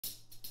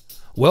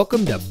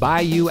Welcome to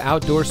Bayou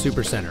Outdoor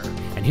Supercenter,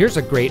 and here's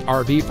a great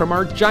RV from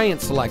our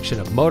giant selection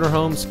of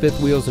motorhomes,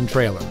 fifth wheels, and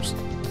trailers.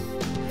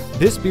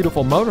 This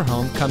beautiful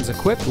motorhome comes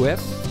equipped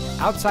with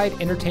outside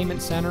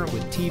entertainment center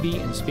with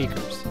TV and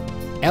speakers,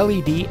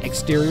 LED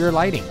exterior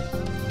lighting,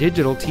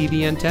 digital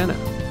TV antenna,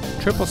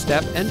 triple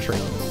step entry,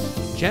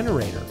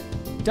 generator,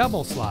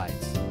 double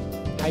slides,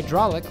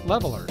 hydraulic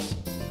levelers,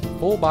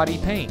 full body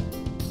paint,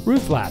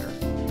 roof ladder,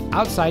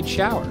 outside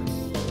shower,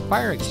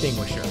 fire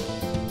extinguisher,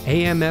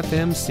 AM,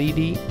 FM,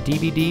 CD,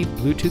 DVD,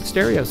 Bluetooth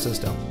stereo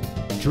system,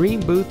 Dream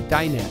Booth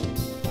dinette,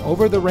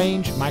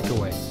 over-the-range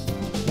microwave,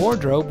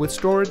 wardrobe with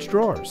storage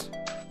drawers,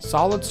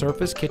 solid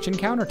surface kitchen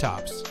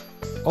countertops,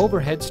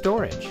 overhead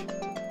storage,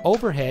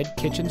 overhead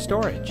kitchen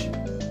storage,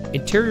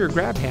 interior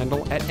grab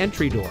handle at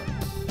entry door,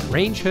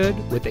 range hood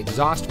with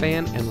exhaust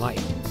fan and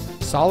light,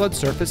 solid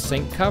surface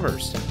sink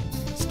covers,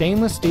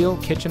 stainless steel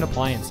kitchen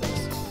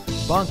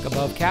appliances, bunk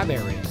above cab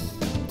area,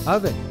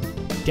 oven,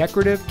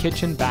 decorative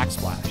kitchen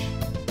backsplash,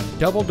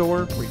 double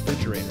door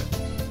refrigerator,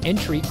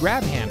 entry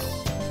grab handle,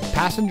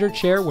 passenger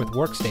chair with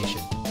workstation,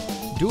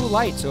 dual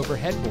lights over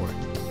headboard.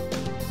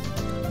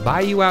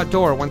 Bayou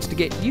Outdoor wants to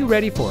get you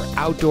ready for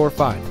outdoor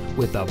fun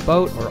with a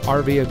boat or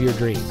RV of your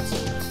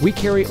dreams. We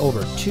carry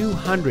over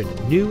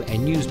 200 new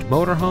and used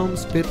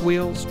motorhomes, fifth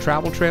wheels,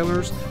 travel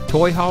trailers,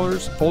 toy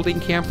haulers, folding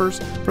campers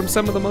from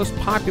some of the most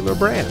popular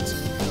brands.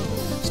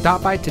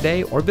 Stop by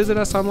today or visit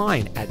us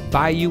online at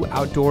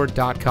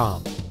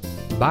BayouOutdoor.com.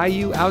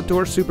 Bayou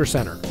Outdoor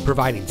Supercenter,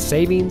 providing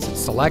savings,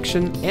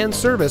 selection, and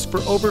service for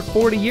over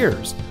 40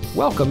 years.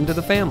 Welcome to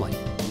the family.